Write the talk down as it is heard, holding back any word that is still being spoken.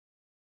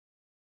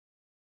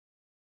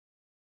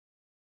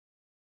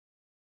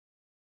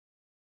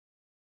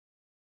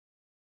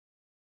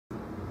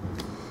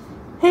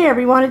Hey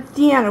everyone, it's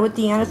Deanna with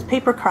Deanna's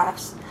Paper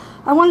Crafts.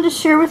 I wanted to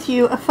share with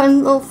you a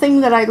fun little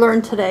thing that I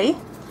learned today.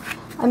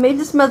 I made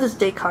this Mother's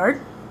Day card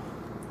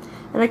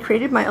and I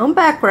created my own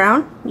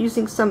background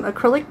using some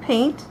acrylic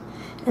paint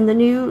and the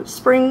new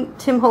spring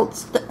Tim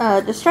Holtz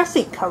Distress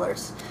Ink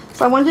colors.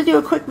 So I wanted to do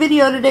a quick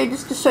video today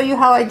just to show you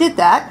how I did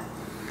that.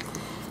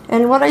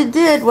 And what I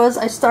did was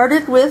I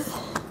started with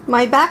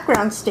my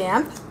background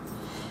stamp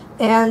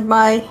and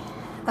my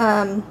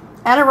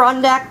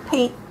Adirondack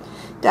paint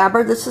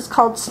dabber. This is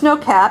called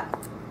Snowcap,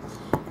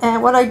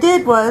 and what I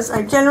did was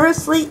I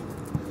generously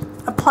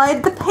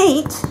applied the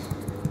paint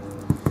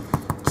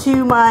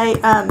to my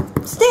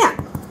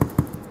stamp,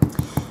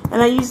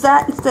 and I used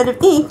that instead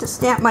of ink to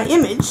stamp my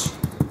image.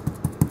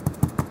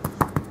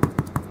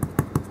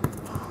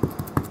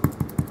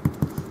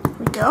 There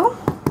we go.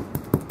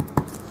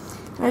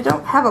 And I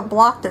don't have a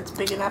block that's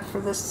big enough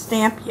for this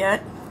stamp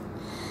yet,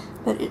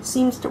 but it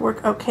seems to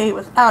work okay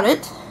without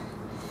it.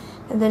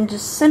 And then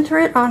just center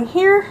it on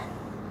here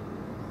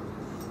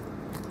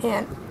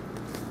and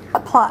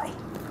apply.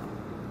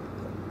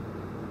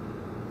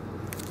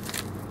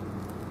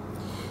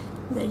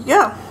 There you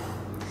go.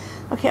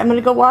 Okay, I'm going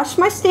to go wash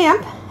my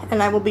stamp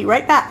and I will be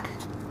right back.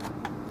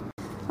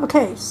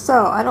 Okay,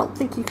 so I don't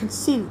think you can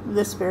see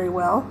this very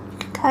well. You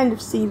can kind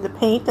of see the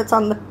paint that's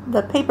on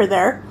the paper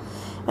there.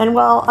 And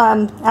well,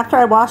 after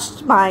I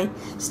washed my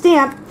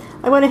stamp,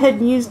 I went ahead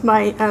and used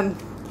my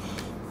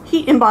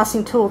heat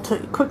embossing tool to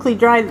quickly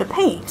dry the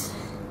paint.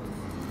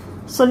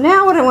 So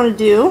now what I want to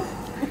do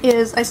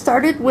is I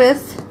started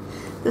with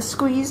the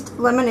squeezed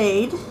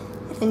lemonade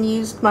and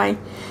used my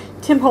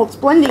Tim Holtz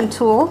blending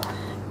tool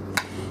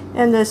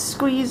and the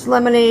squeezed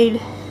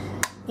lemonade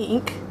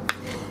ink,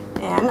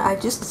 and I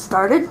just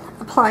started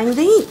applying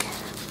the ink.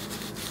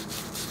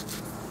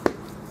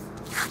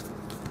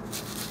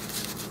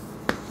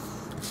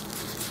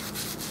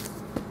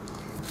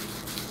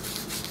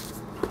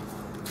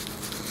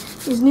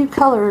 These new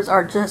colors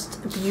are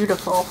just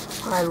beautiful.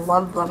 I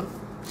love them.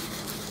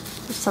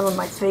 They're some of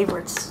my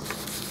favorites.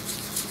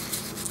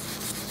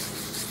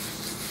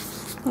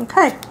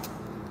 Okay,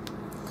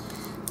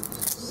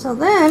 so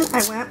then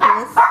I went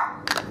with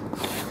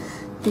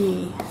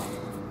the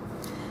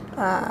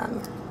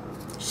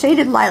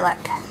shaded lilac.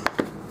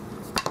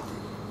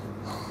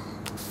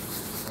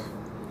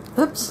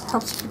 Oops,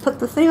 helps you put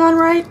the thing on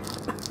right.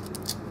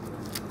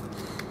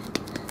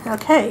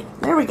 Okay,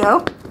 there we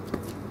go.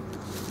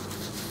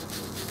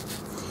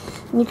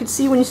 And you can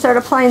see when you start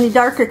applying the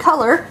darker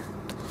color,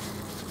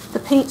 the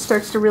paint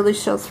starts to really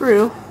show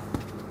through.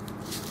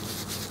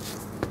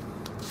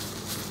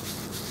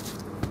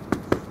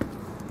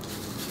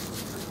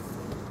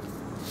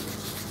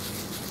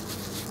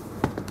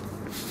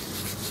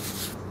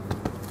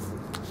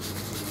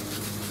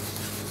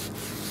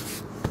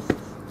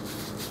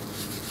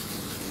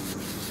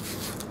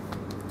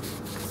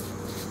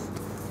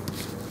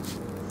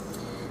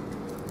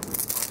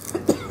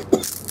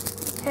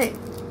 Okay.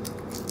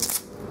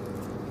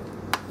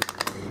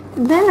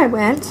 And then I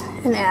went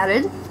and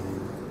added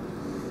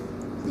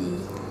the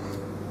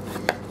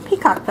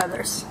peacock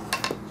feathers.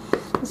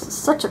 This is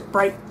such a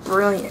bright,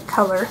 brilliant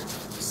color.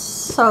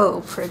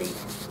 So pretty.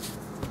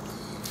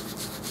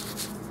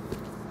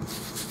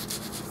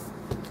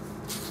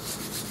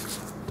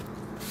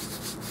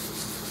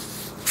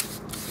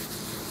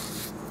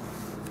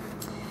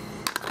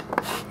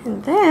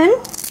 And then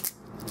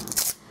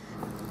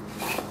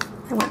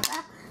I went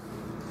back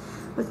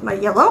with my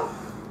yellow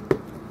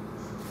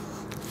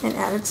and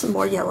added some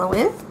more yellow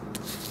in.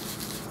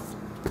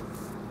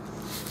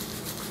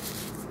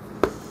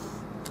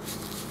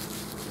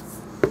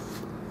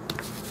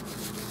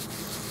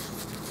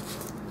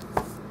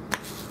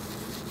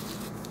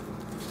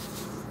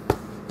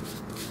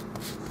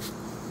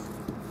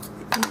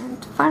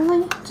 And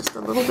finally, just a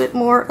little bit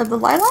more of the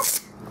lilac.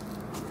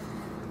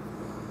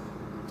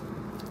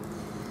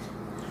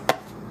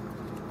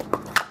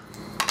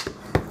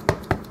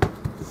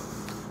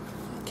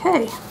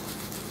 Okay.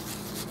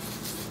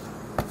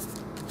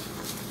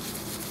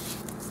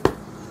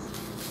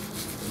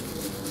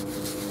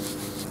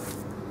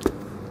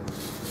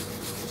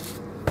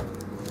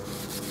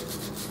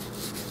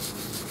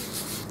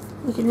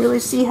 You can really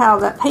see how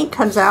that paint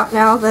comes out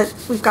now that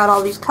we've got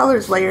all these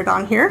colors layered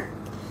on here.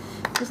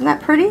 Isn't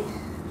that pretty?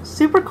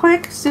 Super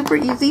quick, super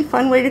easy,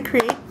 fun way to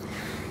create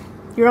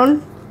your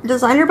own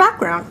designer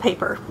background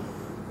paper.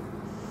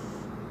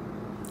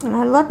 And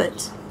I love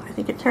it. I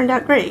think it turned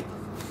out great.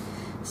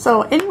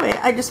 So anyway,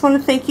 I just want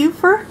to thank you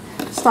for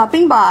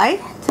stopping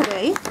by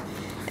today,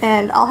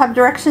 and I'll have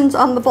directions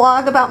on the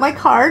blog about my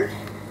card.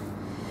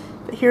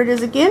 But here it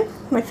is again,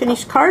 my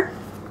finished card.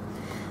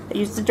 I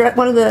used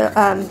one of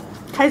the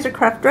Kaiser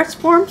Craft dress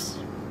forms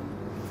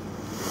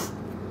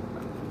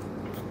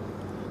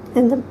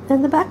in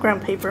the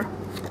background paper.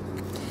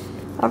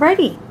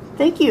 Alrighty,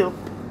 thank you.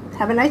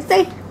 Have a nice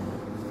day.